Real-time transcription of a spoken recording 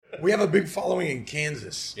We have a big following in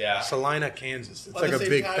Kansas. Yeah. Salina, Kansas. It's At like the a same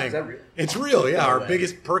big time? thing. Is that real? It's real, yeah. Our way.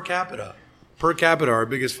 biggest per capita, our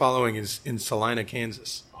biggest following is in Salina,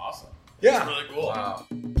 Kansas. Awesome. Yeah. Really cool. Wow.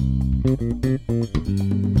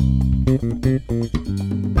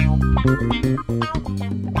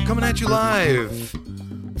 Coming at you live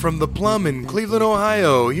from the Plum in Cleveland,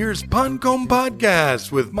 Ohio. Here's Poncombe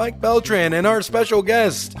Podcast with Mike Beltran and our special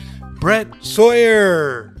guest, Brett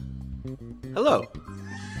Sawyer. Hello.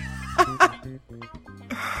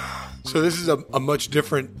 So this is a much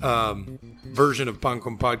different version of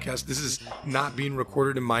Poncombe Podcast. This is not being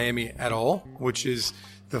recorded in Miami at all, which is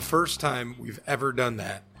the first time we've ever done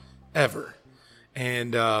that, ever.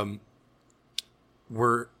 And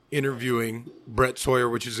we're interviewing Brett Sawyer,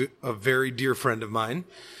 which is a very dear friend of mine.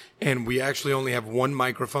 And we actually only have one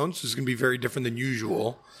microphone, so it's going to be very different than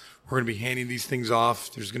usual. We're going to be handing these things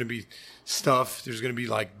off. There's going to be stuff. There's going to be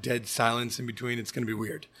like dead silence in between. It's going to be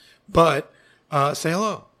weird. But say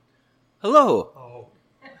hello. Hello. Oh.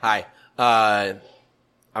 Hi.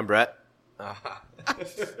 I'm Brett. I'm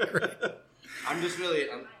just really,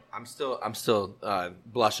 I'm still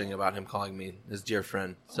blushing about him calling me his dear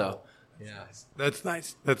friend. So, yeah, That's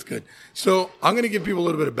nice. That's good. So I'm going to give people a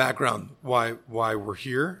little bit of background why we're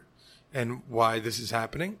here and why this is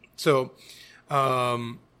happening. So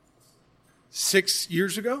 6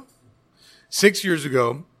 years ago,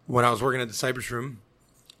 when I was working at the Cypress Room,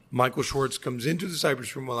 Michael Schwartz comes into the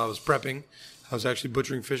Cypress Room while I was prepping. I was actually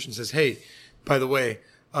butchering fish and says, "Hey, by the way,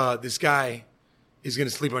 this guy is going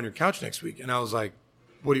to sleep on your couch next week." And I was like,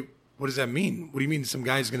 what does that mean? What do you mean some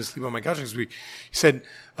guy is going to sleep on my couch next week? He said,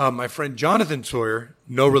 my friend Jonathan Sawyer,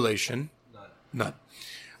 no relation. None.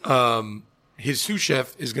 His sous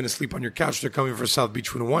chef is going to sleep on your couch. They're coming for South Beach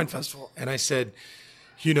Food and Wine Festival. And I said,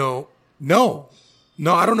 no,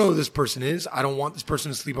 I don't know who this person is. I don't want this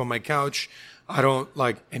person to sleep on my couch. I don't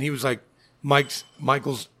like, and he was like,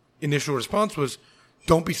 Michael's initial response was,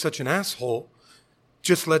 don't be such an asshole.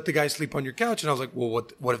 Just let the guy sleep on your couch. And I was like, well,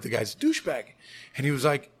 what if the guy's a douchebag? And he was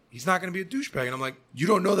like, he's not going to be a douchebag. And I'm like, you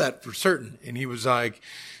don't know that for certain. And he was like,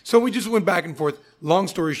 so we just went back and forth. Long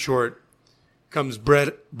story short, comes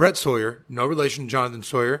Brett Sawyer, no relation to Jonathan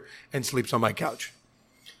Sawyer, and sleeps on my couch.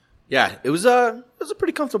 yeah. It was a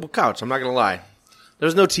pretty comfortable couch. I'm not gonna lie. There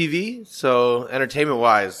was no TV, so entertainment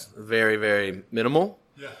wise, very very minimal.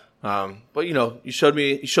 Yeah. But you showed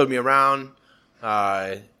me around.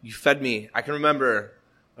 You fed me. I can remember.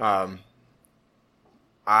 I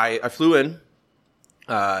flew in.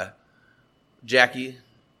 Jackie,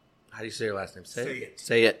 how do you say your last name? Say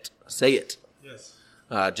it. Yes.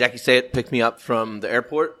 Jackie Sayet picked me up from the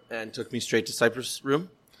airport and took me straight to Cypress Room.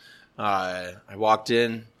 I walked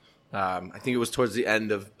in. I think it was towards the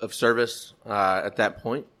end of service at that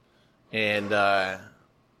point, and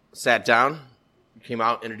sat down. Came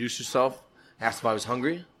out, introduced yourself, asked if I was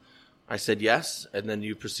hungry. I said yes, and then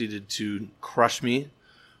you proceeded to crush me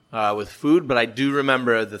with food. But I do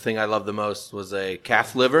remember the thing I loved the most was a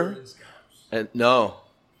calf liver. And no,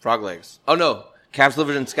 frog legs. Oh no, calf's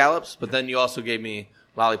liver and scallops. But then you also gave me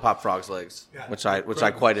lollipop frog's legs, which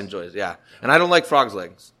I quite enjoyed. Yeah, and I don't like frog's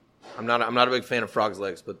legs. I'm not a big fan of frog's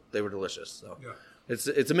legs, but they were delicious. So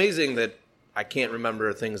it's amazing that I can't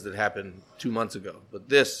remember things that happened 2 months ago, but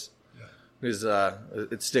this is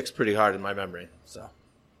it sticks pretty hard in my memory.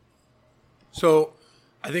 So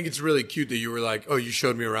I think it's really cute that you were like, oh, you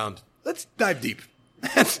showed me around. Let's dive deep.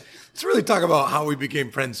 Let's really talk about how we became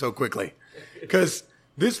friends so quickly. Because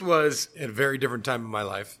this was at a very different time in my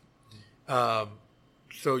life.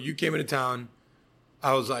 So you came into town.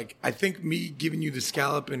 I was like, I think me giving you the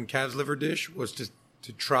scallop and calf's liver dish was to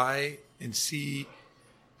try and see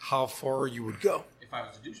how far you would go. If I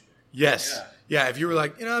was a douchebag. Yes. Yeah. If you were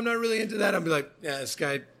like, I'm not really into that, I'd be like, yeah, this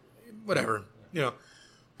guy, whatever,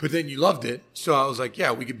 But then you loved it. So I was like,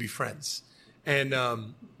 yeah, we could be friends. And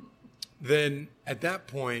then at that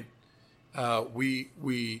point,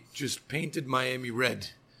 we just painted Miami red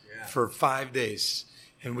for 5 days.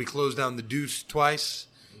 And we closed down the Deuce twice.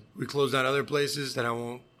 We closed down other places that I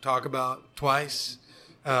won't talk about twice.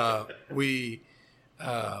 We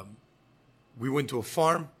went to a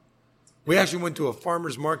farm. We actually went to a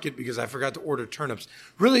farmer's market because I forgot to order turnips.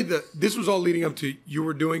 Really, this was all leading up to you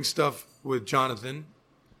were doing stuff with Jonathan.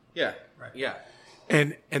 Yeah, right. Yeah.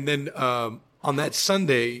 And then on that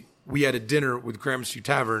Sunday, we had a dinner with Gramercy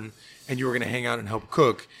Tavern, and you were going to hang out and help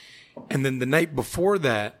cook. And then the night before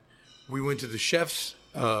that, we went to the chef's.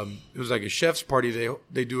 It was like a chef's party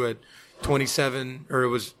they do at 27, or it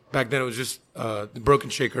was back then. It was just the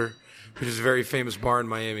Broken Shaker, which is a very famous bar in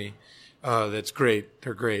Miami. That's great.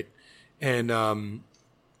 They're great, and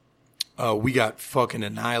we got fucking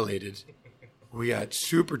annihilated. We got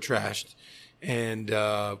super trashed, and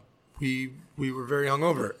we were very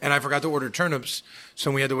hungover. And I forgot to order turnips,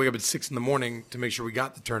 so we had to wake up at 6 a.m. to make sure we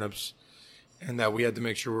got the turnips, and that we had to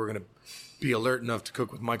make sure we were going to be alert enough to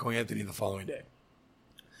cook with Michael Anthony the following day.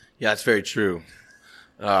 Yeah, it's very true.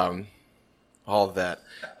 All of that,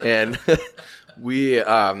 and we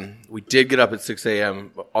did get up at 6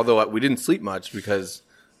 a.m. Although we didn't sleep much because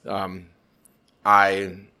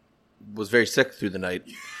I was very sick through the night,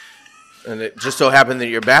 and it just so happened that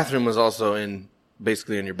your bathroom was also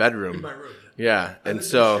basically in your bedroom. In my room. Yeah, and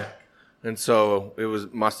so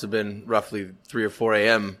it must have been roughly 3 or 4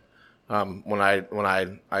 a.m. When I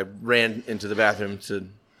ran into the bathroom to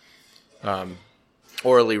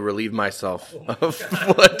orally relieve myself of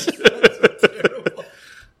what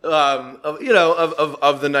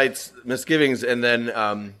of the night's misgivings, and then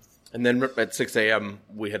at 6 a.m.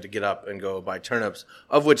 we had to get up and go buy turnips,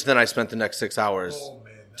 of which then I spent the next 6 hours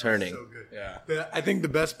turning. So good. Yeah, I think the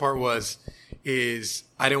best part is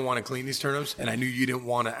I didn't want to clean these turnips, and I knew you didn't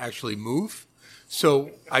want to actually move.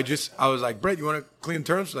 So I was like, Brett, you want to clean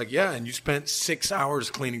turnips? Like, yeah. And you spent 6 hours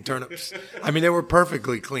cleaning turnips. I mean, they were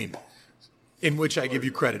perfectly clean, in which I give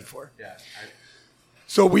you credit for. yeah.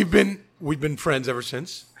 So we've been friends ever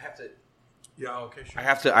since. I have to. Yeah. Okay. Sure. I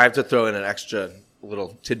have to throw in an extra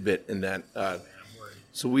little tidbit in that.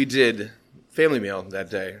 So we did family meal that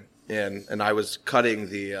day, and I was cutting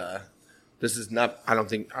the. This is not. I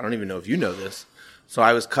don't even know if you know this. So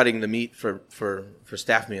I was cutting the meat for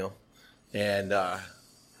staff meal, and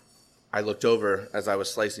I looked over as I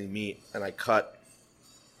was slicing meat, and I cut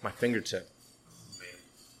my fingertip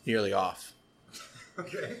nearly off.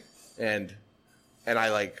 Okay. And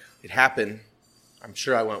it happened. I'm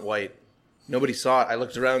sure I went white. Nobody saw it. I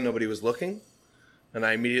looked around. Nobody was looking. And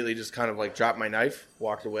I immediately just kind of dropped my knife,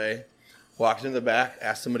 walked away, walked into the back,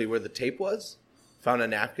 asked somebody where the tape was, found a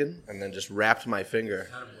napkin, and then just wrapped my finger.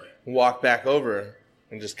 Walked back over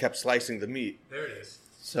and just kept slicing the meat. There it is.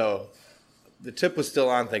 So the tip was still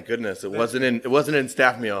on, thank goodness. It wasn't in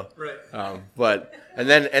staff meal. Right. But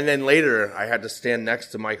then later I had to stand next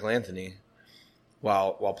to Michael Anthony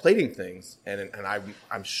while plating things, and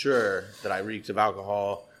I'm sure that I reeked of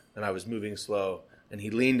alcohol and I was moving slow, and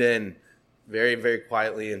he leaned in very, very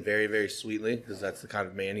quietly and very, very sweetly, because that's the kind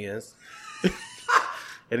of man he is.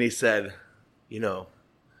 And he said,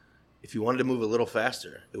 if you wanted to move a little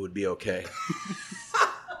faster, it would be okay.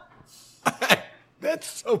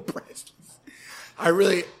 That's so priceless.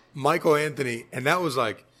 Michael Anthony, and that was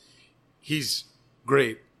he's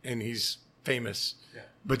great and he's famous. Yeah.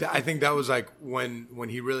 But I think that was when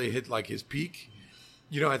he really hit his peak.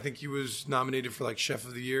 I think he was nominated for Chef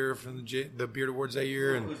of the Year from the Beard Awards that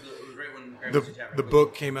year, and it was right when the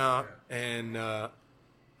book came out, and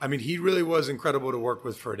he really was incredible to work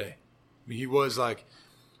with for a day. He was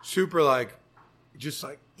super just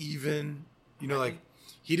even,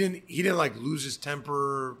 he didn't lose his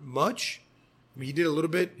temper much. He did a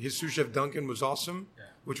little bit. His sous chef Duncan was awesome,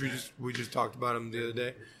 which we just talked about him the other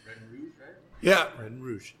day. Red and Rouge, right? Yeah, Red and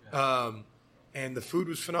Rouge. Yeah. And the food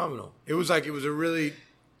was phenomenal. It was a really,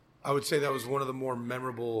 I would say that was one of the more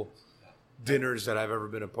memorable dinners that I've ever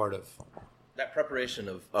been a part of. That preparation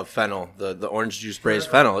of fennel, the orange juice braised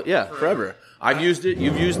fennel, forever. I've used it.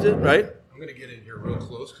 You've used it, right? I'm gonna get in here real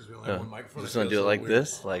close because we only have one microphone. Just gonna do it like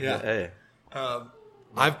this, hey.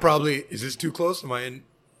 I've probably. Is this too close? Am I in?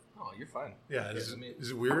 Oh, you're fine. Yeah. Is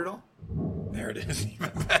it weird at all? There it is.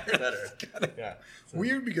 Even better. Yeah.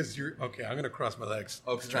 Weird because you're okay. I'm gonna cross my legs.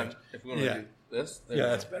 Oh, if we want to do this,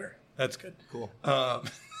 that's better. That's good. Cool.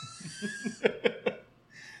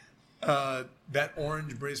 That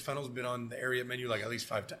orange braised fennel's been on the area menu at least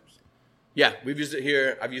 5 times. Yeah, we've used it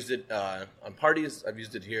here. I've used it on parties. I've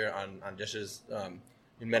used it here on dishes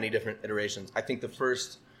in many different iterations. I think the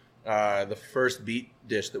first beet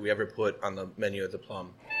dish that we ever put on the menu at the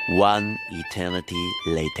Plum. One eternity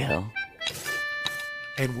later.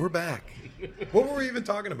 And we're back. What were we even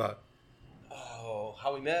talking about? Oh,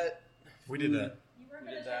 how we met. We did that. You were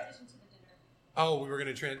going to transition to the dinner. Oh, we were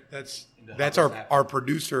going to That's our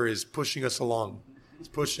producer is pushing us along. He's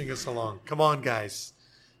pushing us along. Come on, guys.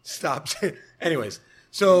 Stop. Anyways,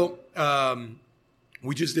 so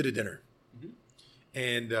we just did a dinner. Mm-hmm.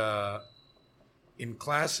 And in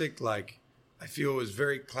classic, I feel it was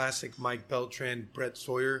very classic Mike Beltran, Brett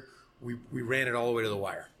Sawyer, we ran it all the way to the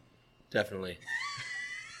wire. Definitely.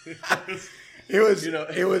 It was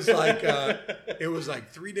it was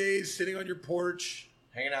 3 days sitting on your porch,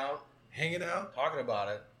 hanging out, talking about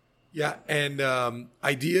it. Yeah, and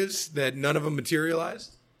ideas that none of them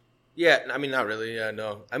materialized. Yeah, not really. Yeah,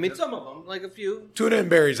 no. Some of them, a few. Tuna and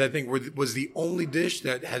berries, I think, was the only dish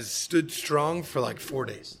that has stood strong for 4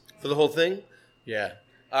 days. For the whole thing? Yeah.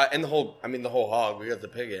 And the whole hog. We got the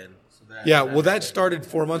pig in. So that started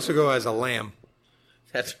 4 months ago as a lamb.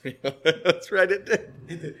 That's that's right. It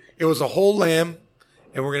did. It was a whole lamb,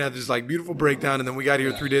 and we're gonna have this like beautiful breakdown. And then we got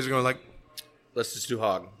here 3 days ago, and like, let's just do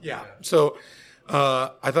hog. yeah. So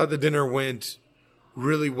I thought the dinner went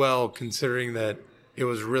really well, considering that it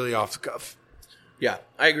was really off the cuff. Yeah,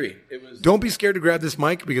 I agree. It was. Don't be scared to grab this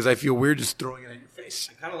mic because I feel weird just throwing it at your face.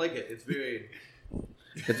 I kind of like it. It's very.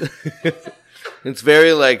 It's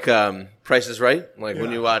very like Price is Right. Like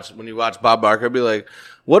when you watch Bob Barker, be like,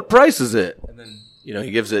 "What price is it?" And then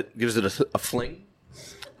he gives it a fling.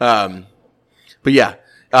 But yeah,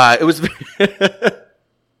 it was.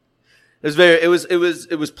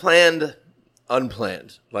 It was planned,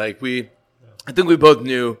 unplanned. Like I think we both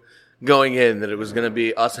knew going in that it was going to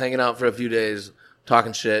be us hanging out for a few days,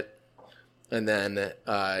 talking shit, and then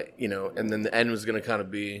and then the end was going to kind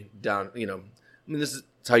of be down. I mean, this is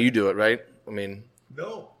how you do it, right? I mean,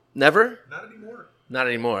 No, never. not anymore. Not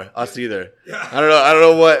anymore. Us either. Yeah. I don't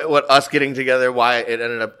know what us getting together, why it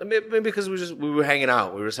ended up. Maybe because we were hanging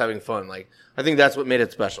out. We were just having fun. Like I think that's what made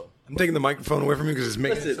it special. I'm taking the microphone away from you because it's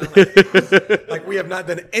making it sound like we have not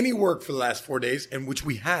done any work for the last 4 days, and which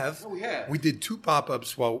we have. Oh, we have. We did 2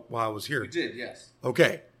 pop-ups while I was here. did, yes.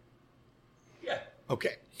 Okay. Yeah.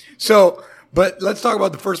 Okay. So, but let's talk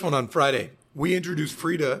about the first one on Friday. We introduced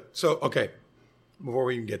Frida. So, okay, before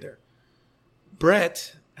we even get there,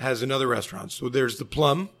 Brett has another restaurant. So there's the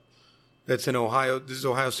Plum that's in Ohio. This is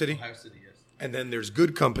Ohio City. Ohio City, yes. And then there's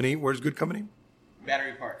Good Company. Where's Good Company?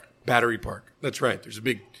 Battery Park. Battery Park. That's right. There's a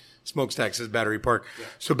big smokestack that says Battery Park. Yeah.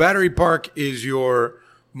 So Battery Park is your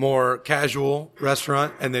more casual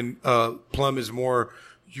restaurant, and then Plum is more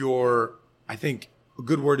your, I think a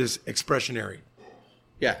good word is expressionary.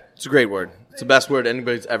 Yeah, it's a great word. It's the best word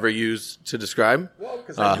anybody's ever used to describe. Well,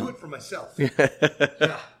 because I do it for myself.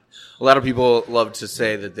 Yeah. A lot of people love to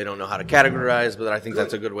say that they don't know how to categorize, but I think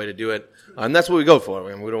that's a good way to do it, and that's what we go for.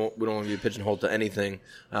 I mean, we don't want to be pigeonholed to anything.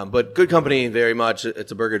 But Good Company, very much.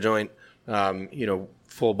 It's a burger joint.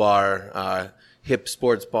 Full bar, hip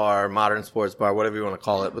sports bar, modern sports bar, whatever you want to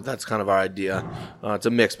call it. But that's kind of our idea. It's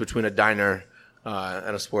a mix between a diner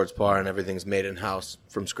and a sports bar, and everything's made in house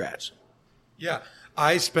from scratch. Yeah,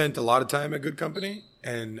 I spent a lot of time at Good Company,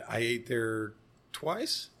 and I ate there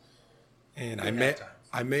twice, and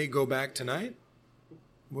I may go back tonight.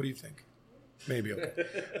 What do you think? Maybe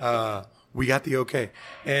okay. We got the okay,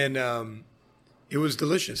 and it was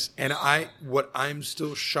delicious. And what I'm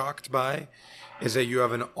still shocked by is that you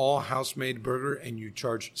have an all house-made burger and you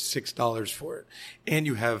charge $6 for it, and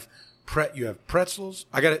you have pretzels.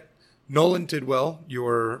 I got it. Nolan Tidwell,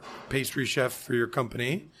 your pastry chef for your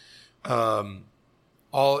company,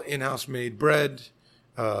 all in-house made bread,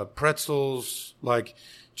 pretzels, like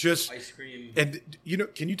just ice cream. And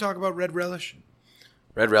can you talk about Red Relish?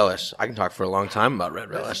 Red Relish. I can talk for a long time about Red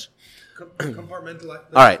Relish. Compartmentalize.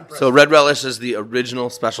 All right. So Red Relish is the original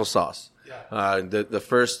special sauce. Yeah. The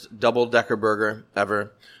first double-decker burger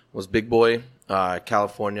ever was Big Boy,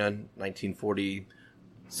 California,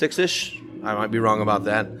 1946-ish. I might be wrong about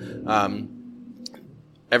that.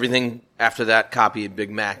 Everything after that copied Big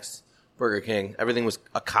Mac's, Burger King. Everything was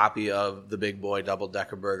a copy of the Big Boy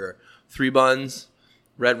double-decker burger. 3 buns,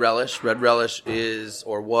 Red Relish. Red Relish is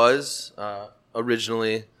or was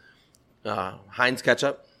originally Heinz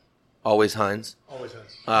ketchup. Always Heinz. Always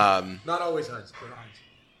Heinz. Not always Heinz, but Heinz.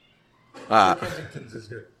 Kensington's is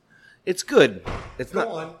good. It's good. It's Go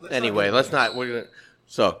not. on. Anyway, let's not.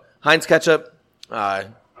 So Heinz ketchup,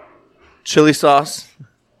 chili sauce,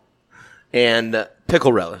 and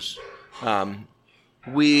pickle relish. Our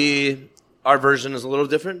version is a little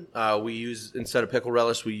different. We use, instead of pickle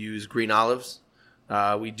relish, we use green olives.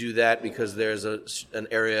 We do that because there's an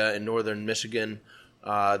area in northern Michigan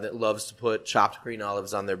that loves to put chopped green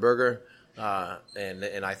olives on their burger,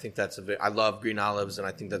 and I think I love green olives, and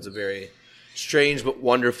I think that's a very strange but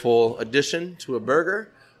wonderful addition to a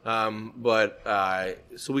burger.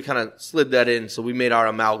 So we kind of slid that in. So we made our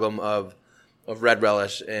amalgam of Red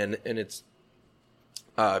Relish, and it's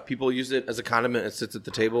people use it as a condiment. It sits at the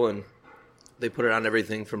table, and they put it on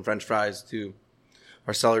everything from French fries to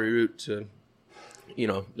our celery root to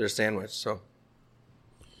their sandwich. So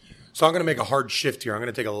I'm going to make a hard shift here. I'm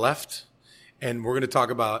going to take a left, and we're going to talk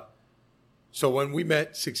about. So when we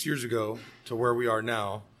met 6 years ago to where we are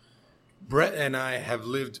now, Brett and I have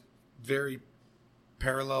lived very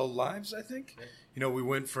parallel lives, I think. We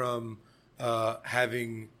went from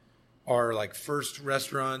having our first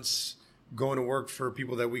restaurants, going to work for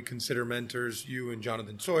people that we consider mentors, you and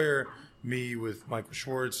Jonathan Sawyer, me with Michael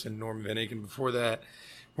Schwartz and Norman Van Aken before that,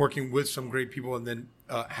 working with some great people, and then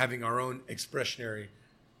having our own expressionary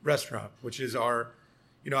restaurant, which is our,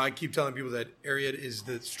 I keep telling people that Ariat is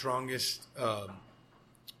the strongest,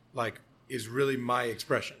 is really my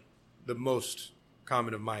expression, the most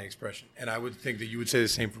common of my expression. And I would think that you would say the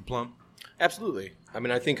same for Plum. Absolutely. I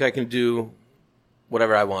mean, I think I can do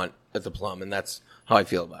whatever I want at the Plum, and that's how I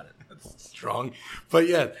feel about it. That's strong. But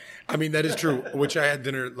yeah, I mean, that is true, which I had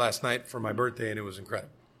dinner last night for my birthday, and it was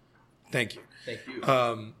incredible. Thank you. Thank you.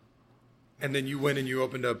 And then you went and you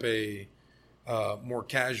opened up a more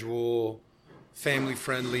casual,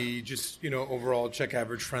 family-friendly, just, overall check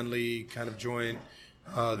average friendly kind of joint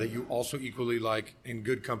that you also equally like in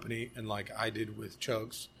good company and like I did with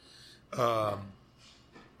Chugs.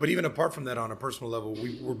 But even apart from that, on a personal level,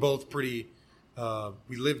 we were both pretty,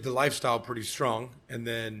 we lived the lifestyle pretty strong. And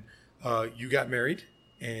then you got married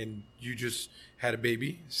and you just had a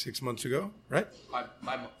baby 6 months ago, right? Five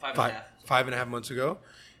and a half. 5.5 months ago.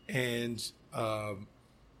 And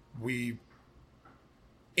we,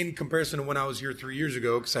 in comparison to when I was here 3 years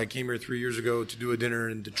ago, because I came here 3 years ago to do a dinner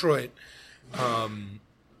in Detroit,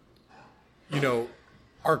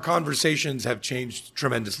 our conversations have changed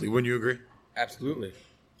tremendously. Wouldn't you agree? Absolutely.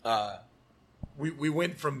 We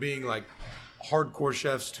went from being like hardcore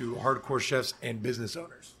chefs to hardcore chefs and business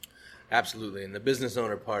owners. Absolutely. And the business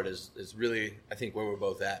owner part is really, I think, where we're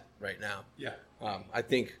both at right now. Yeah. I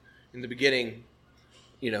think in the beginning,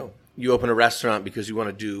 you open a restaurant because you want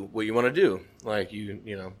to do what you want to do. Like you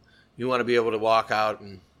want to be able to walk out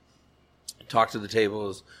and talk to the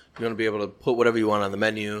tables. You want to be able to put whatever you want on the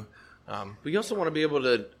menu. But you also want to be able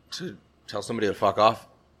to tell somebody to fuck off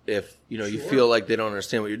if you feel like they don't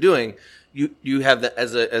understand what you're doing. You have that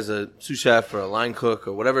as a sous chef or a line cook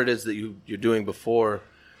or whatever it is that you're doing before.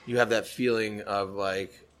 You have that feeling of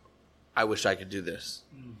like, I wish I could do this.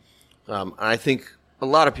 And I think a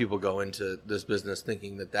lot of people go into this business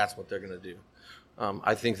thinking that that's what they're going to do.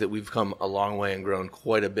 I think that we've come a long way and grown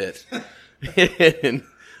quite a bit in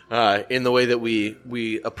the way that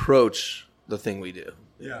we approach the thing we do.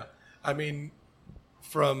 Yeah. I mean,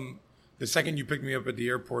 from the second you picked me up at the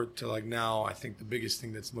airport to like now, I think the biggest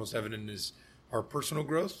thing that's most evident is our personal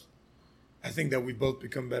growth. I think that we've both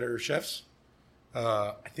become better chefs.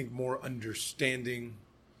 I think more understanding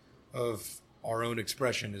of our own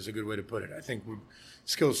expression is a good way to put it. I think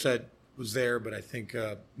skill set was there, but I think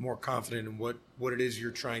more confident in what it is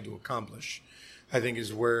you're trying to accomplish, I think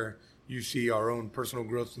is where you see our own personal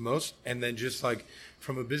growth the most. And then just like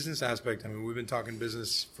from a business aspect, I mean, we've been talking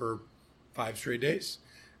business for 5 straight days,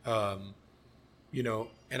 and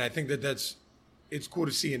I think it's cool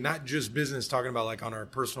to see, and not just business, talking about like on our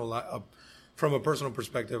personal from a personal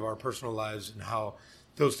perspective, our personal lives and how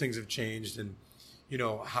those things have changed, and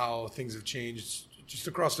how things have changed just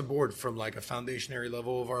across the board from like a foundationary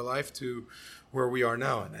level of our life to where we are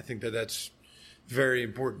now. And I think that that's very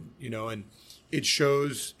important, and it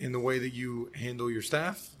shows in the way that you handle your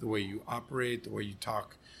staff, the way you operate, the way you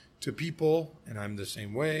talk to people. And I'm the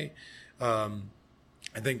same way. I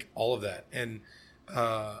think all of that. And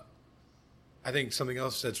I think something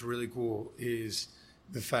else that's really cool is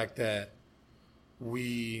the fact that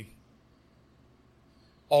we,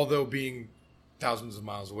 although being thousands of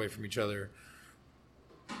miles away from each other,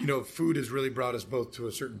 food has really brought us both to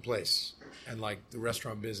a certain place, and like the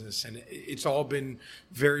restaurant business, and it's all been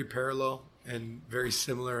very parallel and very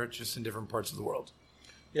similar, just in different parts of the world.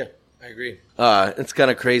 Yeah, I agree. It's kind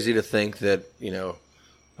of crazy to think that,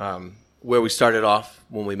 where we started off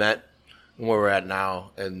when we met and where we're at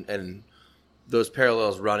now, and those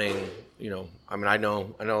parallels running, I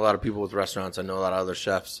know a lot of people with restaurants. I know a lot of other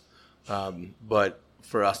chefs. But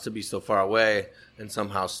for us to be so far away and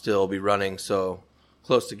somehow still be running so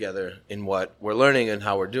close together in what we're learning and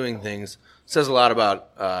how we're doing things says a lot about,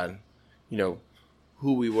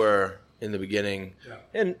 who we were in the beginning,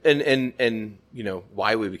 yeah. and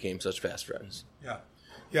why we became such fast friends. Yeah.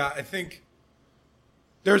 Yeah, I think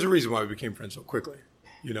there's a reason why we became friends so quickly,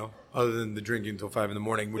 other than the drinking until 5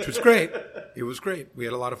 a.m, which was great. It was great. We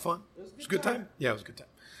had a lot of fun. It was a good time. Yeah, it was a good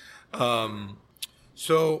time.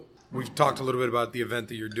 So we've talked a little bit about the event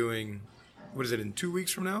that you're doing. What is it, in 2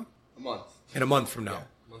 weeks from now? A month. In a month from now. Yeah,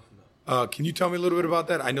 a month from now. Can you tell me a little bit about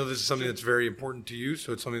that? I know this is something that's very important to you,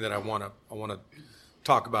 so it's something that I want to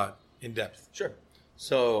talk about in depth. Sure.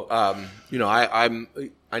 So, I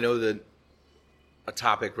know that a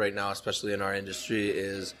topic right now, especially in our industry,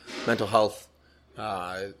 is mental health,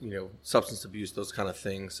 substance abuse, those kind of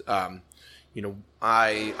things.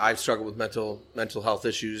 I've struggled with mental health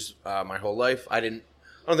issues my whole life. I don't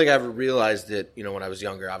think I ever realized it, when I was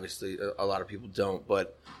younger. Obviously, a lot of people don't.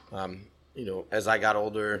 But, as I got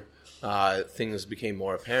older, things became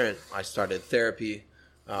more apparent. I started therapy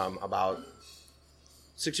about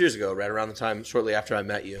 6 years ago, right around the time, shortly after I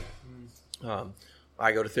met you.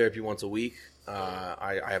 I go to therapy once a week.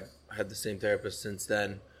 I have had the same therapist since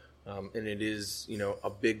then. And it is, a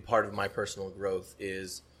big part of my personal growth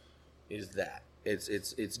is that.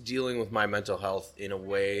 It's dealing with my mental health in a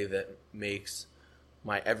way that makes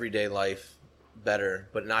my everyday life better,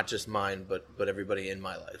 but not just mine, but everybody in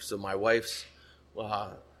my life. So my wife's,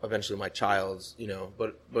 eventually my child's,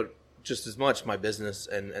 but just as much my business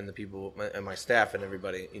and the people and my staff and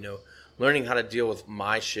everybody, learning how to deal with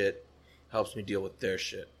my shit helps me deal with their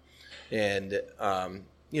shit. And,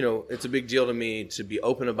 it's a big deal to me to be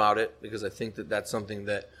open about it, because I think that that's something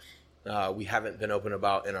that we haven't been open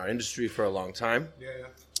about in our industry for a long time.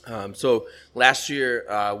 So last year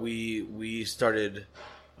we started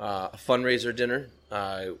a fundraiser dinner.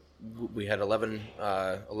 We had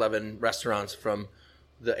 11 restaurants from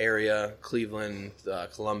the area: Cleveland,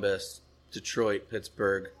 Columbus, Detroit,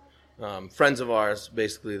 Pittsburgh. Friends of ours,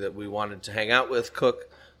 basically, that we wanted to hang out with, cook,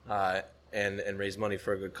 and raise money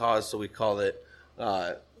for a good cause. So we called it,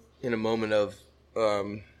 in a moment of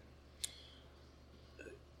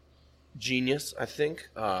genius, I think,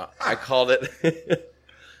 I called it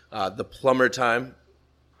the Plumber Time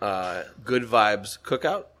Good Vibes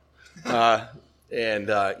Cookout.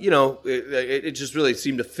 It just really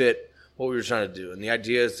seemed to fit what we were trying to do. And the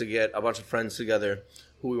idea is to get a bunch of friends together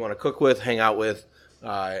who we want to cook with, hang out with,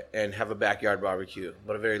 and have a backyard barbecue,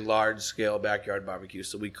 but a very large-scale backyard barbecue.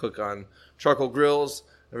 So we cook on charcoal grills.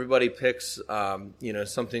 Everybody picks,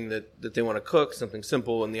 something that they want to cook, something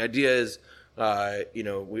simple. And the idea is,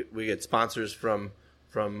 we get sponsors from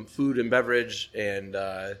food and beverage, and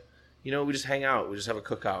we just hang out. We just have a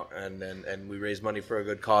cookout, and we raise money for a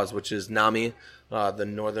good cause, which is NAMI, the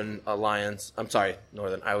Northern Alliance. I'm sorry,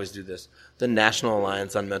 Northern. I always do this. The National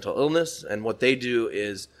Alliance on Mental Illness, and what they do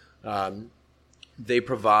is they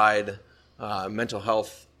provide mental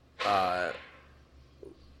health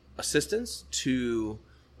assistance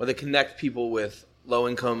or they connect people with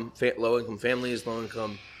low-income families,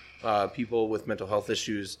 low-income people with mental health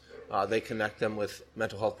issues. They connect them with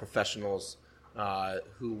mental health professionals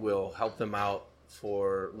who will help them out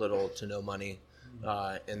for little to no money,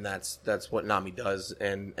 and that's what NAMI does.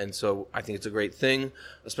 And so I think it's a great thing,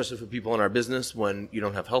 especially for people in our business. When you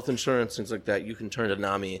don't have health insurance, things like that, you can turn to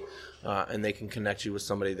NAMI, and they can connect you with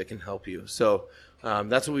somebody that can help you. So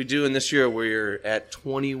that's what we do. And this year we're at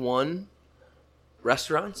 21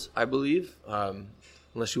 restaurants, I believe,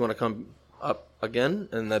 unless you want to come up again,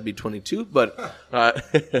 and that'd be 22. But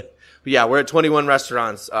yeah, we're at 21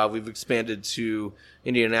 restaurants. We've expanded to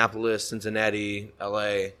Indianapolis, Cincinnati,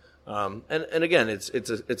 LA. And again, it's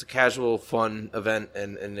a casual, fun event,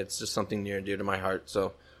 and it's just something near and dear to my heart.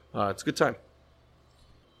 So it's a good time.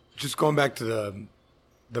 Just going back to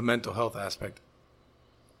the mental health aspect.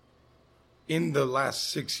 In the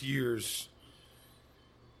last 6 years,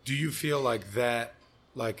 do you feel like that,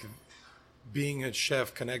 like being a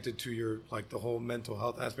chef connected to your, like the whole mental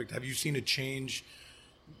health aspect, have you seen a change,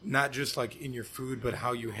 not just like in your food, but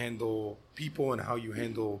how you handle people and how you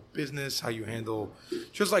handle business, how you handle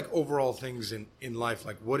just like overall things in life?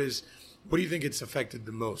 Like what do you think it's affected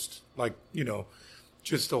the most? Like,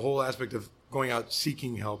 just the whole aspect of going out,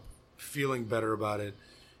 seeking help, feeling better about it.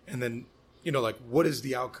 And then, like what has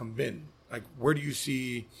the outcome been? Like, where do you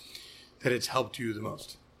see that it's helped you the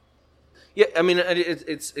most? Yeah, I mean,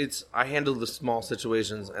 it's. I handle the small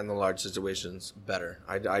situations and the large situations better.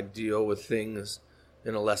 I deal with things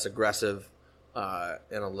in a less aggressive,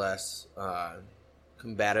 in a less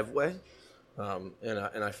combative way,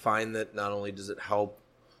 and I find that not only does it help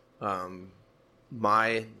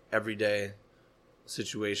my everyday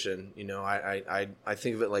situation, I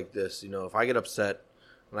think of it like this. If I get upset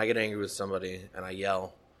and I get angry with somebody and I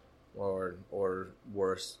yell, or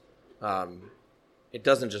worse. It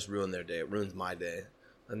doesn't just ruin their day; it ruins my day.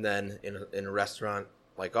 And then in a restaurant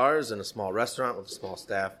like ours, in a small restaurant with a small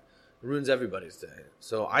staff, it ruins everybody's day.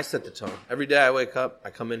 So I set the tone. Every day I wake up, I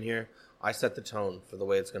come in here, I set the tone for the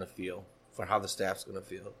way it's going to feel, for how the staff's going to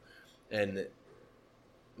feel. And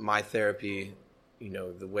my therapy,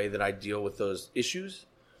 the way that I deal with those issues,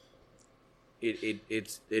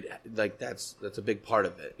 it's like that's a big part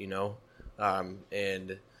of it,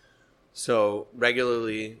 and so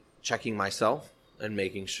regularly checking myself and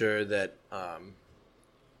making sure that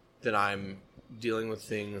that I'm dealing with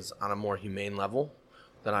things on a more humane level,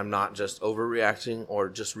 that I'm not just overreacting or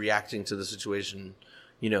just reacting to the situation,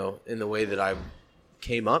 in the way that I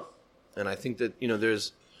came up. And I think that,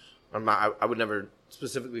 I would never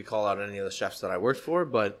specifically call out any of the chefs that I worked for,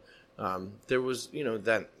 but there was,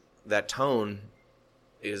 that tone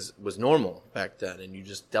was normal back then, and you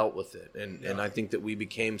just dealt with it. And I think that we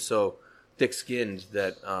became so thick-skinned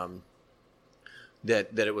that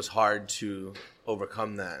that it was hard to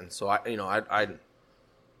overcome that. And so I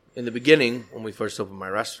in the beginning when we first opened my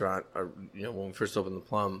restaurant, or when we first opened the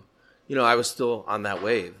Plum, I was still on that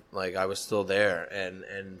wave. Like I was still there,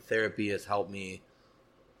 and therapy has helped me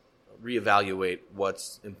reevaluate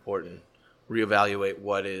what's important, reevaluate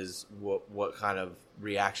what kind of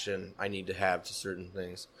reaction I need to have to certain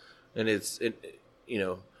things, and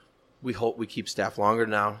we keep staff longer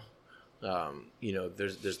now.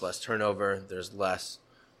 There's less turnover, there's less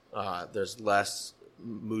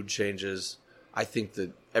mood changes. I think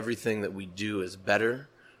that everything that we do is better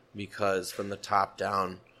because from the top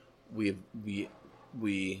down, we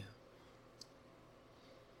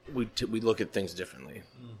look at things differently.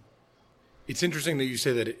 It's interesting that you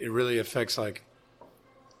say that it really affects, like,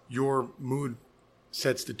 your mood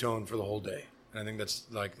sets the tone for the whole day. And I think that's,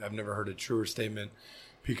 like, I've never heard a truer statement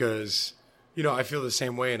because, I feel the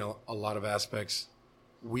same way in a lot of aspects.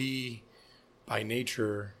 We, by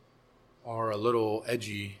nature, are a little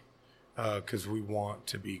edgy because we want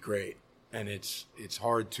to be great. And it's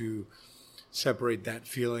hard to separate that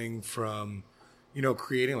feeling from,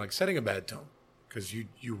 creating, like, setting a bad tone. Because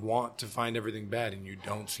you want to find everything bad and you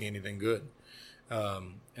don't see anything good.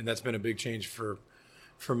 And that's been a big change for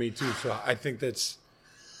me too. So I think it's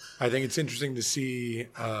interesting to see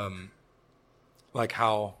like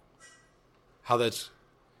how that's,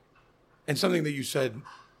 and something that you said,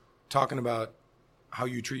 talking about how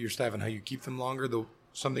you treat your staff and how you keep them longer.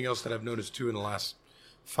 Something else that I've noticed too in the last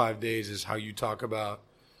 5 days is how you talk about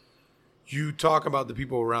the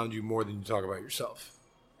people around you more than you talk about yourself.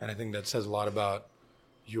 And I think that says a lot about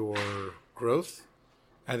your growth.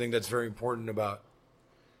 I think that's very important about,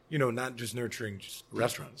 not just nurturing just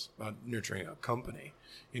restaurants, but nurturing a company.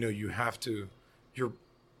 You're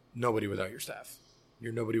nobody without your staff.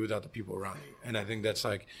 You're nobody without the people around you. And I think that's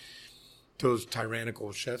like those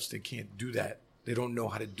tyrannical chefs, they can't do that. They don't know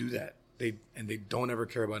how to do that. They don't ever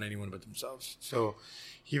care about anyone but themselves. So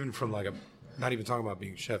even from like not even talking about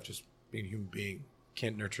being a chef, just being a human being,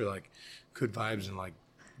 can't nurture like good vibes and like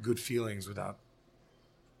good feelings without,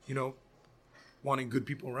 wanting good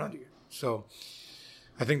people around you. So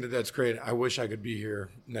I think that that's great. I wish I could be here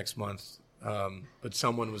next month, but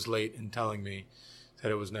someone was late in telling me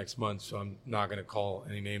that it was next month, so I'm not going to call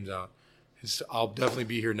any names out. I'll definitely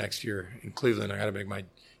be here next year in Cleveland. I got to make my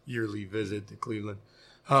yearly visit to Cleveland.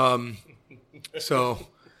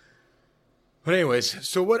 But anyways,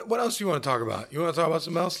 so what else do you want to talk about? You want to talk about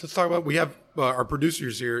something else? Let's talk about, we have, our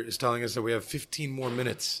producers here is telling us that we have 15 more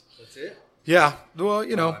minutes. That's it? Yeah. Well,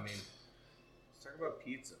 let's talk about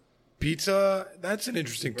pizza. Pizza, that's an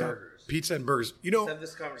interesting topic. Pizza and burgers. Let's have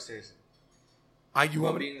this conversation. You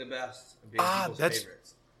want being the best and being people's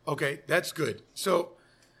favorites. Okay, that's good. So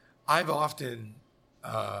I've often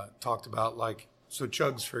talked about, like, so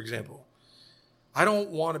Chugs, for example. I don't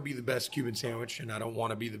want to be the best Cuban sandwich, and I don't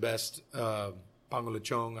want to be the best pango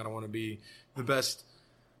lechon. I don't want to be the best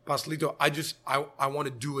pastelito. I want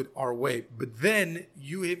to do it our way. But then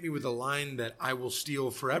you hit me with a line that I will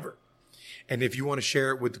steal forever. And if you want to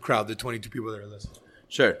share it with the crowd, the 22 people that are listening.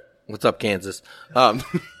 Sure. What's up, Kansas?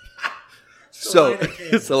 So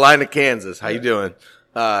it's the line of Kansas. How you doing?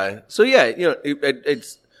 So yeah,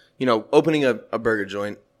 it's opening a burger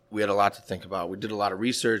joint. We had a lot to think about. We did a lot of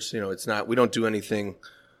research. We don't do anything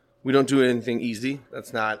easy.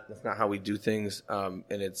 That's not how we do things. And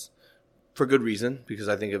it's for good reason, because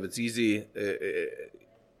I think if it's easy,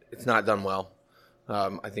 it's not done well.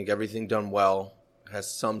 I think everything done well has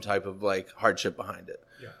some type of like hardship behind it.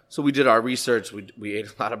 Yeah. So we did our research. We ate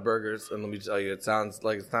a lot of burgers, and let me tell you, it sounds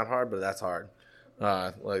like it's not hard, but that's hard.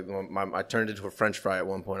 I turned into a French fry at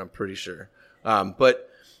one point, I'm pretty sure. But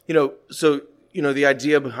the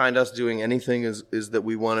idea behind us doing anything is that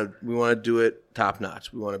we want to do it top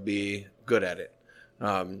notch. We want to be good at it,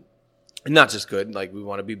 and not just good. Like, we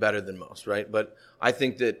want to be better than most, right? But I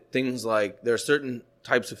think that things like, there are certain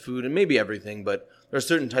types of food, and maybe everything, but there are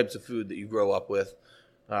certain types of food that you grow up with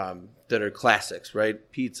that are classics, right?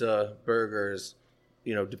 Pizza, burgers,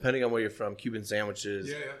 depending on where you're from, Cuban sandwiches,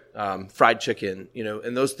 fried chicken,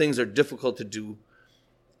 and those things are difficult to do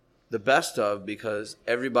the best of because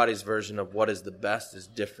everybody's version of what is the best is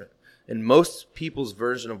different. And most people's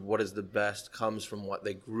version of what is the best comes from what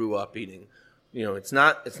they grew up eating. It's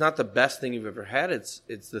not the best thing you've ever had. It's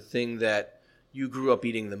the thing that you grew up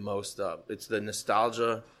eating the most of. It's the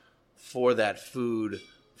nostalgia for that food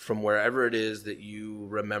from wherever it is that you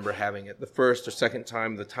remember having it the first or second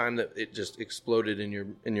time, the time that it just exploded in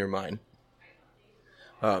your mind.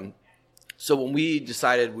 So when we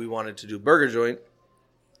decided we wanted to do burger joint,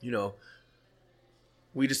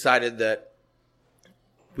 we decided that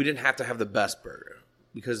we didn't have to have the best burger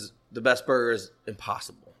because the best burger is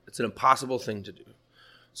impossible. It's an impossible thing to do.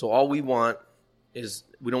 So all we want is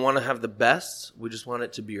we don't want to have the best. We just want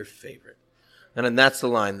it to be your favorite. And then that's the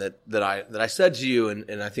line that I said to you,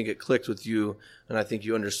 and I think it clicked with you, and I think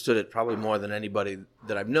you understood it probably more than anybody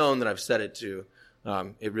that I've known that I've said it to.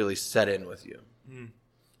 It really set in with you.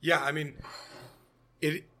 Yeah, I mean,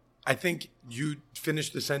 I think you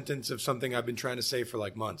finished the sentence of something I've been trying to say for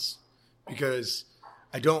like months, because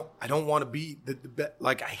I don't want to be the best.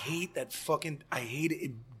 Like, I hate that fucking. I hate it.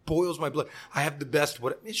 It boils my blood. I have the best.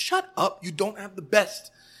 Shut up. You don't have the best.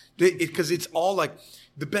 Because it's all like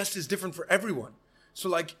the best is different for everyone. So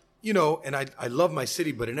like, you know, and I love my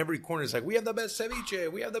city, but in every corner it's like, we have the best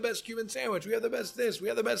ceviche, we have the best Cuban sandwich, we have the best this, we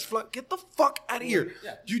have the best Get the fuck out of here.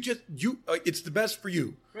 Yeah. It's the best for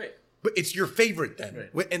you. Right. But it's your favorite then.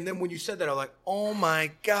 Right. And then when you said that, I was like, oh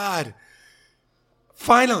my God.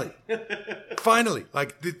 Finally. Finally.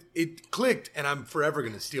 Like it clicked, and I'm forever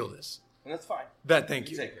going to steal this. And that's fine.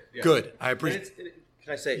 Thank you. Take it. Yeah. Good. I appreciate it.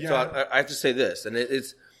 Can I say? Yeah. So I have to say this, and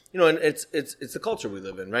it's you know, and it's the culture we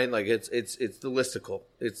live in, right? Like it's the listicle.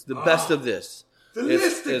 It's the best of this. The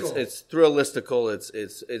listicle. It's thrillistical.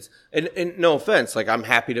 It's and no offense, like I'm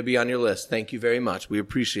happy to be on your list. Thank you very much. We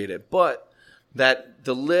appreciate it. But that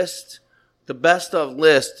the best of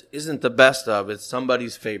list isn't the best of. It's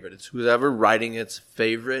somebody's favorite. It's whoever writing its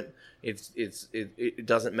favorite. It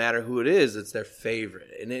doesn't matter who it is. It's their favorite,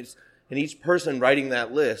 and each person writing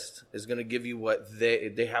that list is going to give you what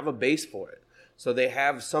they have a base for it. So they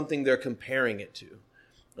have something they're comparing it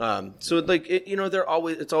to. So like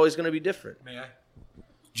it's always going to be different. May I?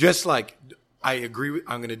 Just like I agree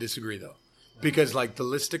I'm going to disagree though, because like the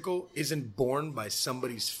listicle isn't born by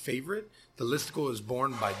somebody's favorite. The listicle is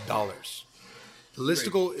born by dollars. The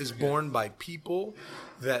listicle is born by people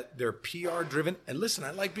that they're PR driven. And listen,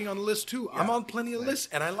 I like being on the list too. Yeah. I'm on plenty of lists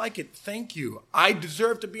and I like it. Thank you. I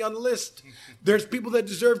deserve to be on the list. There's people that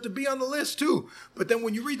deserve to be on the list too. But then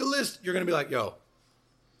when you read the list, you're going to be like, yo,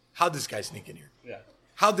 how'd this guy sneak in here? Yeah.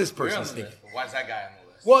 How'd this person sneak in? Why is that guy on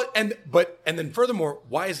the list? Well, and then furthermore,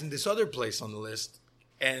 why isn't this other place on the list?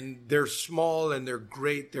 And they're small and they're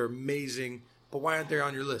great. They're amazing. But why aren't they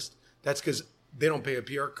on your list? That's because they don't pay a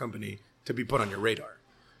PR company to be put on your radar.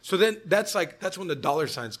 So then that's when the dollar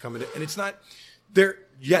signs come in. And it's not there.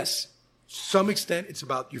 Yes, some extent it's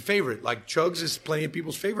about your favorite. Like Chugs is plenty of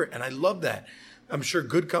people's favorite. And I love that. I'm sure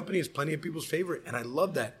Good Company is plenty of people's favorite. And I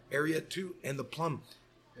love that. Area 2 and the Plum.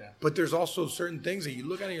 Yeah. But there's also certain things that you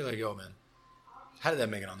look at and you're like, yo, man, how did that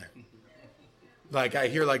make it on there? Like I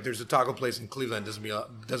hear like there's a taco place in Cleveland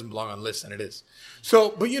doesn't belong on lists, and it is.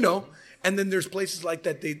 So, but you know, and then there's places like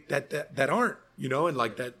that that aren't, you know, and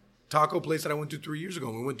like that taco place that I went to 3 years ago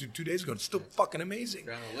and we went to 2 days ago. It's still fucking amazing.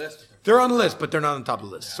 They're on the list. They're on the list, but they're not on top of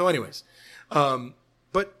the list. Yeah. So anyways,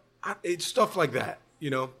 it's stuff like that, you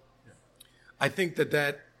know. I think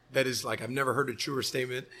that is like, I've never heard a truer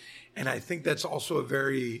statement. And I think that's also a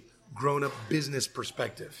very grown-up business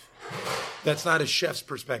perspective. That's not a chef's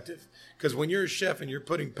perspective. Because when you're a chef and you're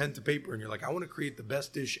putting pen to paper and you're like, I want to create the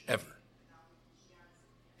best dish ever.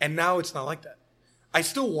 And now it's not like that. I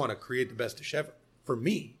still want to create the best dish ever. For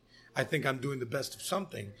me, I think I'm doing the best of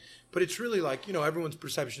something. But it's really like, you know, everyone's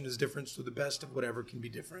perception is different. So the best of whatever can be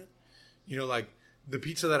different. You know, like the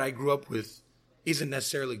pizza that I grew up with isn't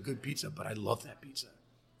necessarily good pizza, but I love that pizza.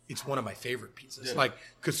 It's one of my favorite pizzas. Yeah. Like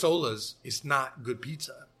Casola's is not good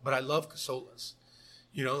pizza, but I love Casola's.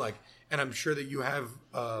 You know, like, and I'm sure that you have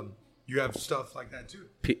stuff like that too.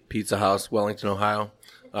 Pizza House, Wellington, Ohio.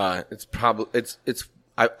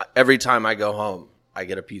 Every time I go home, I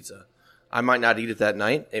get a pizza. I might not eat it that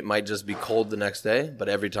night. It might just be cold the next day, but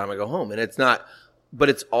every time I go home, and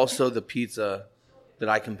it's also the pizza that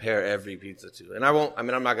I compare every pizza to. And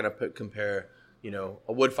I'm not going to compare, you know,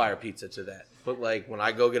 a wood fire pizza to that. But like when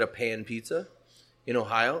I go get a pan pizza in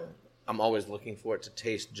Ohio, I'm always looking for it to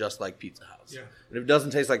taste just like Pizza House. Yeah. And if it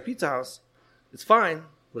doesn't taste like Pizza House, it's fine,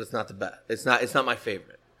 but it's not the best. It's not my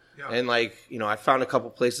favorite. Yeah. And like, you know, I found a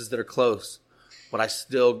couple places that are close, but I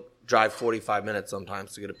still drive 45 minutes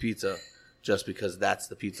sometimes to get a pizza just because that's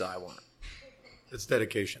the pizza I want. It's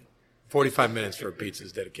dedication. 45 minutes for a pizza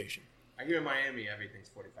is dedication. I hear in Miami everything's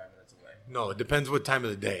 45 minutes away. No, it depends what time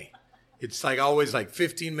of the day. It's like always like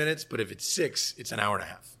 15 minutes, but if it's 6, it's an hour and a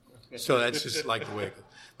half. So that's just like the way it goes.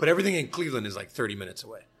 But everything in Cleveland is like 30 minutes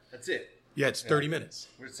away. That's it. Yeah, it's 30 minutes.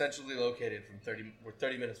 We're centrally located we're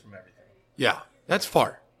 30 minutes from everything. Yeah, that's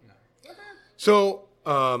far. No. So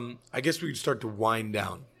I guess we could start to wind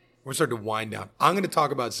down. We're starting to wind down. I'm going to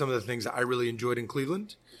talk about some of the things that I really enjoyed in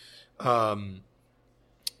Cleveland. And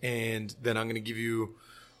then I'm going to give you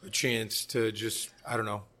a chance to just, I don't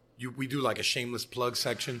know, we do like a shameless plug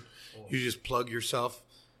section. You just plug yourself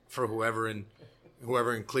for whoever in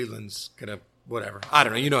Cleveland's gonna whatever. I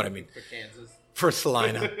don't know. You know what I mean? For Kansas. For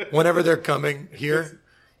Salina, whenever they're coming here.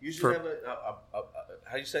 You should have a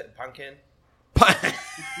how do you say it? Pumpkin?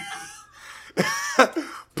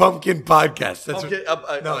 Pumpkin podcast. That's Pumpkin,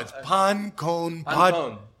 no, it's Pancone.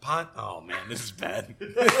 Pancone. Oh man, this is bad.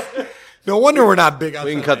 No wonder we're not big.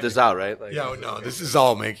 We can cut this out, right? Like, Yeah, no, this is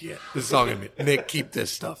all making it. This is all gonna be Nick. Keep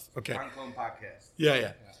this stuff, okay? Pancone podcast.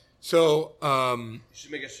 Yeah. So, You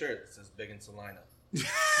should make a shirt that says "Big in Salina."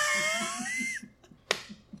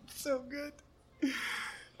 so good.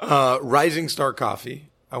 Rising Star Coffee.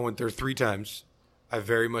 I went there 3 times. I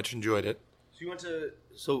very much enjoyed it. So you went to.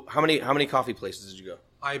 So how many coffee places did you go?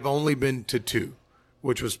 I've only been to 2,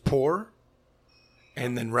 which was Pour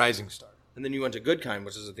and then Rising Star. And then you went to Good Kind,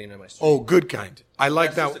 which is at the end of my street. Oh, Good Kind. I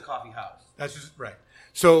like That's that. just a coffee house. That's just right.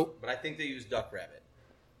 So, But I think they use Duck Rabbit.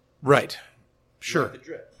 right. You Sure. like the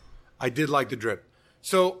drip. I did like the drip.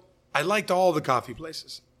 So, I liked all the coffee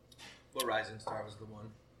places. But Rising Star was the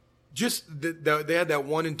one. Just they had that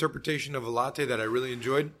one interpretation of a latte that I really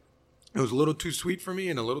enjoyed. It was a little too sweet for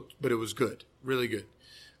me but it was good. Really good.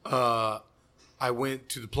 I went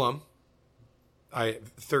to the Plum. I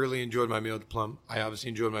thoroughly enjoyed my meal at the Plum. I obviously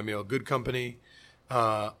enjoyed my meal at Good Company.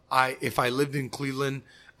 If I lived in Cleveland,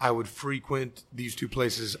 I would frequent these 2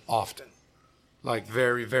 places often, like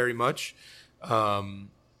very, very much. So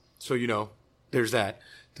there's that.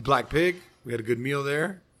 The Black Pig, we had a good meal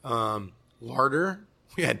there. Larder,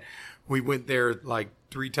 we went there like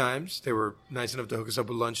 3 times. They were nice enough to hook us up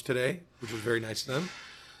with lunch today, which was very nice of them.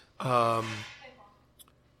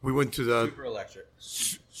 We went to the Super electric.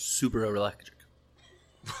 Super electric.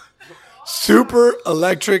 Super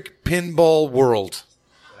Electric Pinball World.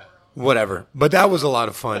 Whatever. But that was a lot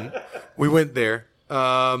of fun. We went there.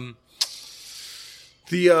 What's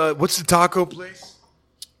the taco place?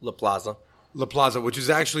 La Plaza. La Plaza, which is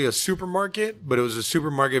actually a supermarket, but it was a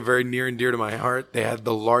supermarket very near and dear to my heart. They had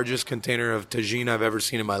the largest container of tagine I've ever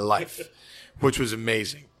seen in my life, which was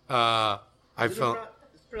amazing. I felt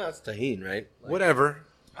It's pronounced tahine, right? whatever.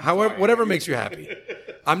 However, whatever makes you happy.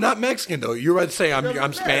 I'm not Mexican though. You're about to say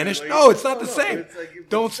I'm Spanish. No, it's not the same. It's like-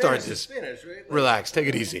 Don't start Spanish is this. Spanish, right? Like- Relax. Take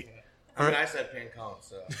it easy. I mean, I said pancone,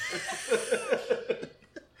 so.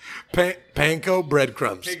 Panko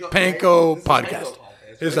breadcrumbs. Panko- Panko this is podcast. Panko podcast.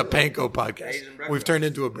 This is a Panko podcast. Asian breadcrumb. We've turned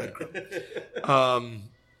into a breadcrumb.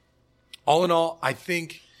 All in all, I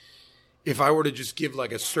think if I were to just give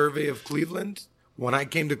like a survey of Cleveland, when I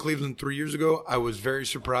came to Cleveland 3 years ago, I was very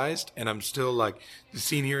surprised, and I'm still like, the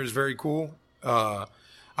scene here is very cool. I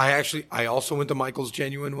also went to Michael's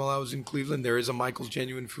Genuine while I was in Cleveland. There is a Michael's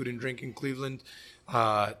Genuine Food and Drink in Cleveland,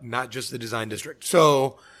 not just the Design District.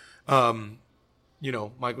 So,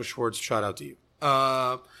 Michael Schwartz, shout out to you.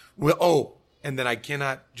 And then I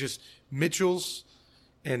cannot just Mitchell's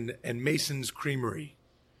and Mason's Creamery,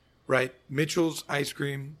 right? Mitchell's ice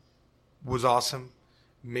cream was awesome.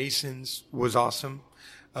 Mason's was awesome.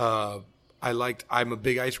 I'm a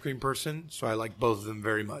big ice cream person, so I like both of them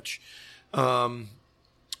very much. So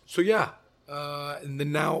yeah. And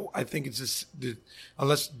then now I think it's just,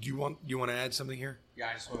 unless do you want to add something here? Yeah,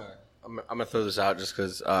 I just want to. I'm gonna throw this out just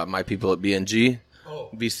because my people at BNG, Oh.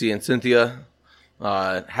 BC and Cynthia,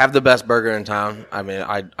 have the best burger in town. I mean,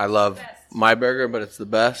 I love my burger, but it's the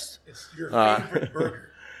best. It's your favorite burger.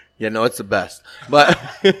 Yeah, no, it's the best. But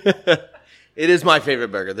it is my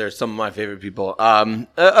favorite burger. There's some of my favorite people. Other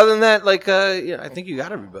than that, I think you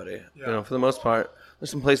got everybody. Yeah. For the most part.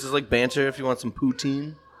 There's some places like Banter if you want some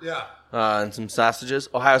poutine. Yeah. And some sausages.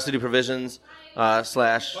 Ohio City Provisions / Bye.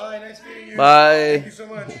 Nice meeting you. Bye. Thank you so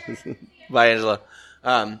much. Bye, Angela.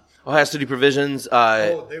 Ohio City Provisions,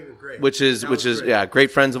 They were great. which is great.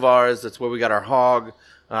 great friends of ours. That's where we got our hog.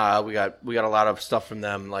 We got a lot of stuff from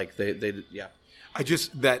them. Like they The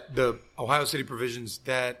Ohio City Provisions,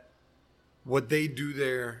 that what they do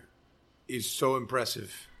there is so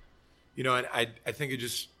impressive. And I think it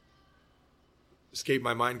just escaped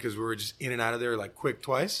my mind because we were just in and out of there like quick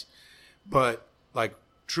twice. But like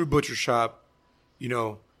true butcher shop,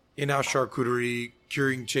 in-house charcuterie,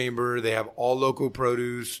 curing chamber. They have all local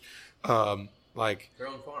produce. their own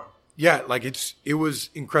farm. Yeah, like it was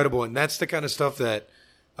incredible, and that's the kind of stuff that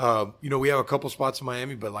we have a couple spots in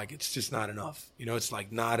Miami, but like it's just not enough. It's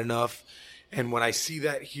like not enough. And when I see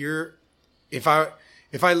that here, if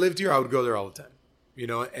I lived here, I would go there all the time.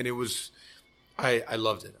 And it was, I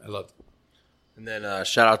loved it. And then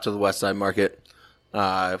shout out to the West Side Market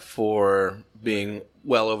for being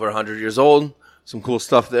well over 100 years old. Some cool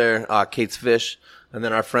stuff there. Kate's Fish. And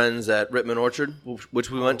then our friends at Rittman Orchard, which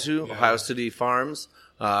we went to, Ohio City Farms.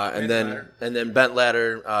 And then Bent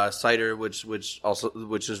Ladder cider, which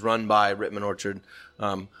is run by Rittman Orchard.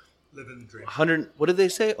 Live and drink. 100. What did they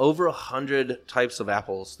say? Over 100 types of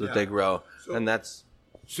apples that they grow, and that's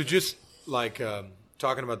so. Just like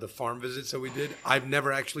talking about the farm visits that we did, I've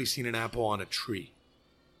never actually seen an apple on a tree.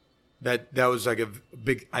 That was like a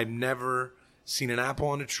big. I've never seen an apple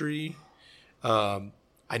on a tree.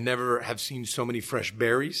 I never have seen so many fresh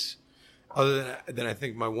berries, other than I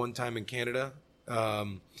think my one time in Canada.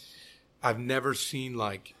 I've never seen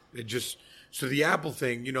like it just. So the apple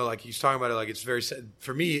thing, like he's talking about it, like it's very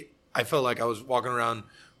for me. I felt like I was walking around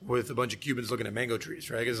with a bunch of Cubans looking at mango trees,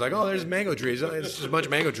 right? It's like, oh, there's mango trees. It's just a bunch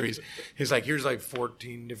of mango trees. He's like, here's like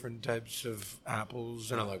 14 different types of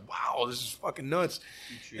apples, and I'm like, wow, this is fucking nuts.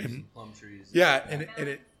 trees, and plum trees. Yeah, and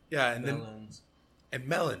melons. And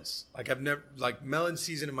melons. Like I've never melon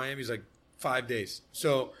season in Miami is like 5 days.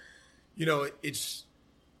 So, it's.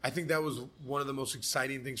 I think that was one of the most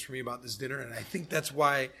exciting things for me about this dinner, and I think that's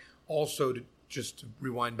why also just to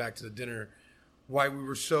rewind back to the dinner. Why we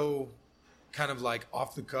were so kind of like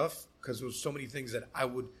off the cuff, because there was so many things that I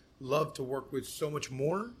would love to work with so much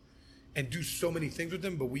more and do so many things with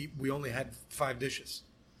them, but we only had 5 dishes.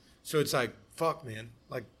 So it's like, fuck, man.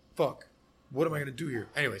 Like, fuck. What am I going to do here?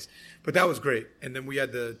 Anyways, but that was great. And then we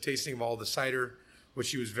had the tasting of all the cider, which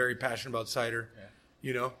she was very passionate about cider,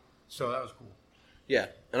 So that was cool. Yeah,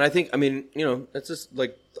 and I think, it's just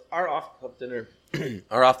like our off-the-cuff dinner.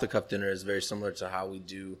 Our off-the-cuff dinner is very similar to how we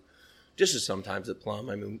do dishes sometimes at Plum.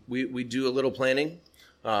 I mean, we do a little planning,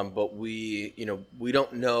 but we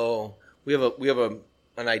don't know. We have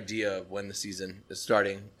an idea of when the season is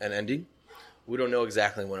starting and ending. We don't know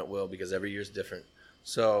exactly when it will because every year is different.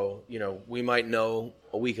 So we might know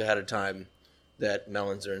a week ahead of time that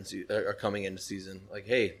melons are coming into season. Like,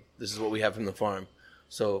 hey, this is what we have from the farm.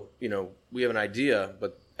 So we have an idea,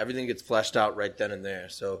 but everything gets fleshed out right then and there.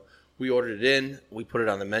 So we ordered it in, we put it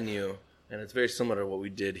on the menu, and it's very similar to what we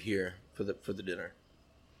did here for the dinner.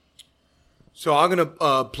 So I'm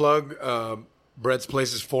gonna plug Brett's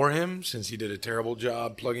places for him since he did a terrible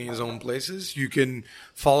job plugging his own places. You can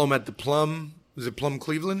follow him at the Plum. Is it Plum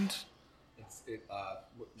Cleveland? What do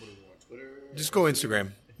we want? Twitter? Just go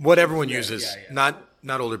Instagram. What everyone uses, not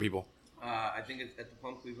older people. I think it's at the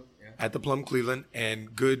Plum Cleveland. Yeah. At the Plum Cleveland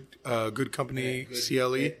and Good Company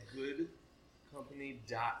CLE.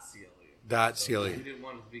 Goodcompany.cle. .cle. We didn't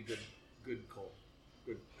want it to be good coal.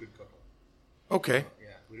 Good cockle. Okay. Yeah,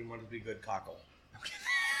 we didn't want it to be good cockle.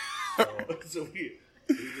 So we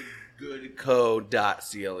did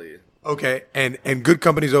goodco.cle. Okay, and Good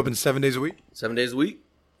Company's open 7 days a week? 7 days a week.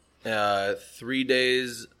 3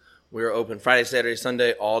 days we're open Friday, Saturday,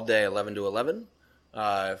 Sunday, all day 11 to 11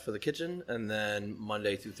 for the kitchen, and then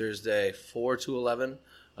Monday through Thursday 4 to 11.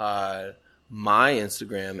 My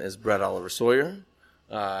Instagram is Brett Oliver Sawyer,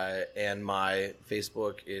 and my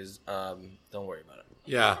Facebook is don't worry about it.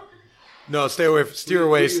 Yeah. No, steer away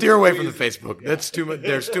from the Facebook. That's too much.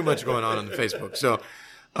 There's too much going on the Facebook. So,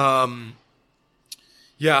 I'm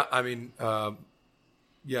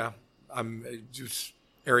just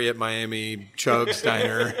area at Miami, Chug's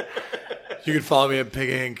Diner. You can follow me at Pig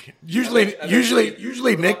Inc. Usually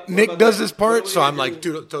Nick does this part, so I'm like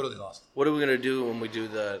totally lost. What are we gonna do when we do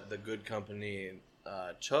the Good Company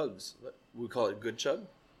chugs? We call it Good Chug.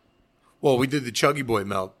 Well, we did the Chuggy Boy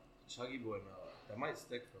melt. Chuggy Boy melt. That might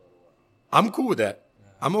stick for a little while. I'm cool with that.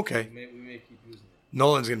 Yeah. I'm okay. We may keep using it.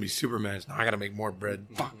 Nolan's gonna be super mad. Now I gotta make more bread.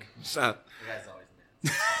 Fuck. The guy's always mad. A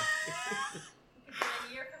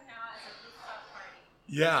year from now as a rooftop party.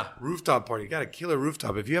 Yeah, rooftop party. Got a killer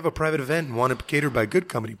rooftop. If you have a private event and want it catered by Good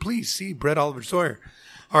Company, please see Brett Oliver Sawyer.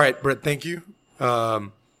 All right, Brett, thank you.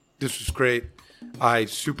 This was great. I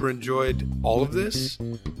super enjoyed all of this.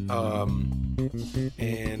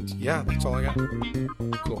 And yeah, that's all I got.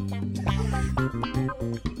 Cool.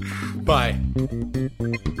 Bye.